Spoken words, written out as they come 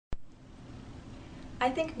I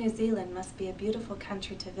think New Zealand must be a beautiful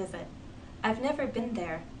country to visit. I've never been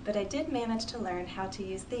there, but I did manage to learn how to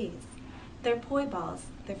use these. They're poi balls.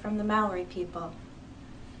 They're from the Maori people.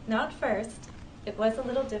 Now at first, it was a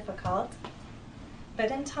little difficult, but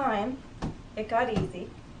in time, it got easy.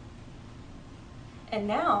 And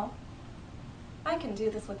now, I can do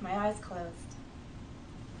this with my eyes closed.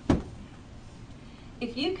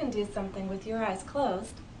 If you can do something with your eyes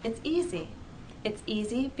closed, it's easy. It's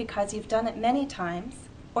easy because you've done it many times,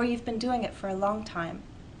 or you've been doing it for a long time.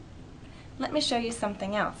 Let me show you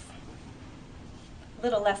something else. A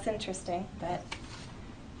little less interesting, but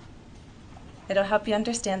it'll help you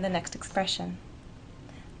understand the next expression.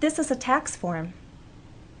 This is a tax form.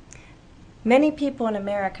 Many people in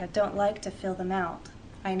America don't like to fill them out.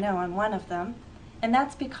 I know I'm one of them, and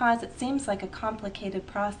that's because it seems like a complicated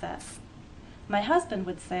process. My husband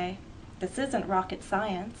would say, "This isn't rocket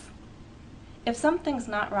science." If something's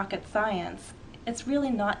not rocket science, it's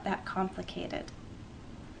really not that complicated.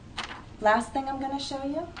 Last thing I'm going to show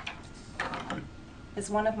you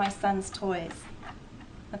is one of my son's toys.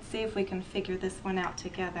 Let's see if we can figure this one out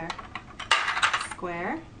together.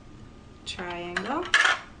 Square, triangle.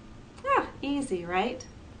 Ah, easy, right?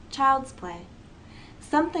 Child's play.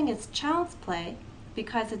 Something is child's play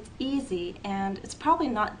because it's easy and it's probably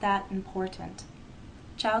not that important.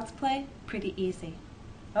 Child's play, pretty easy.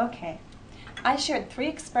 Okay, I shared 3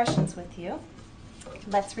 expressions with you.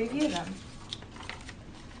 Let's review them.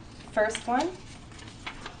 First one,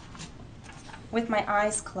 with my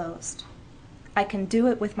eyes closed. I can do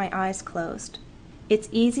it with my eyes closed. It's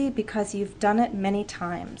easy because you've done it many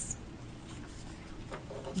times.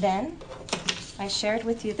 Then, I shared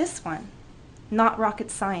with you this one, not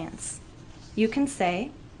rocket science. You can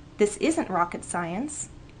say, this isn't rocket science,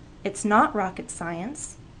 it's not rocket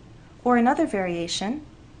science, or another variation,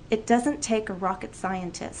 it doesn't take a rocket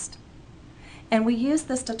scientist. And we use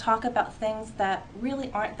this to talk about things that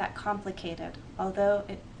really aren't that complicated, although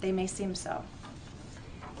they may seem so.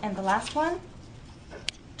 And the last one,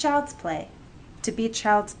 child's play, to be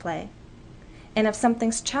child's play. And if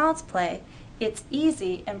something's child's play, it's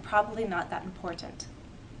easy and probably not that important.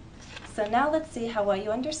 So now let's see how well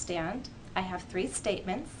you understand. I have 3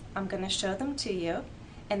 statements. I'm going to show them to you,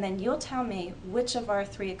 and then you'll tell me which of our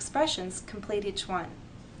 3 expressions complete each one.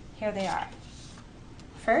 Here they are.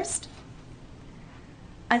 First,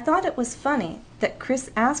 I thought it was funny that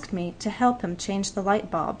Chris asked me to help him change the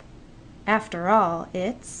light bulb. After all,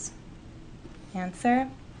 it's...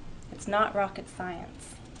 Answer, it's not rocket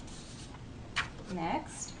science.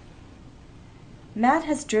 Next, Matt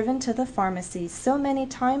has driven to the pharmacy so many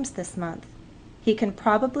times this month. He can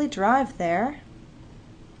probably drive there.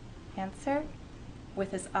 Answer,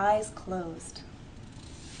 with his eyes closed.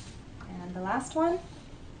 And the last one,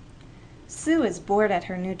 Sue is bored at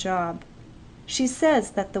her new job. She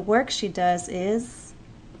says that the work she does is...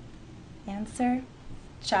 Answer,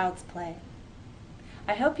 child's play.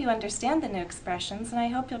 I hope you understand the new expressions, and I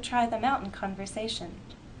hope you'll try them out in conversation.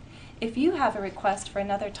 If you have a request for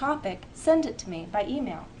another topic, send it to me by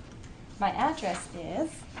email. My address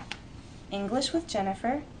is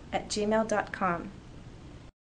englishwithjennifer@gmail.com.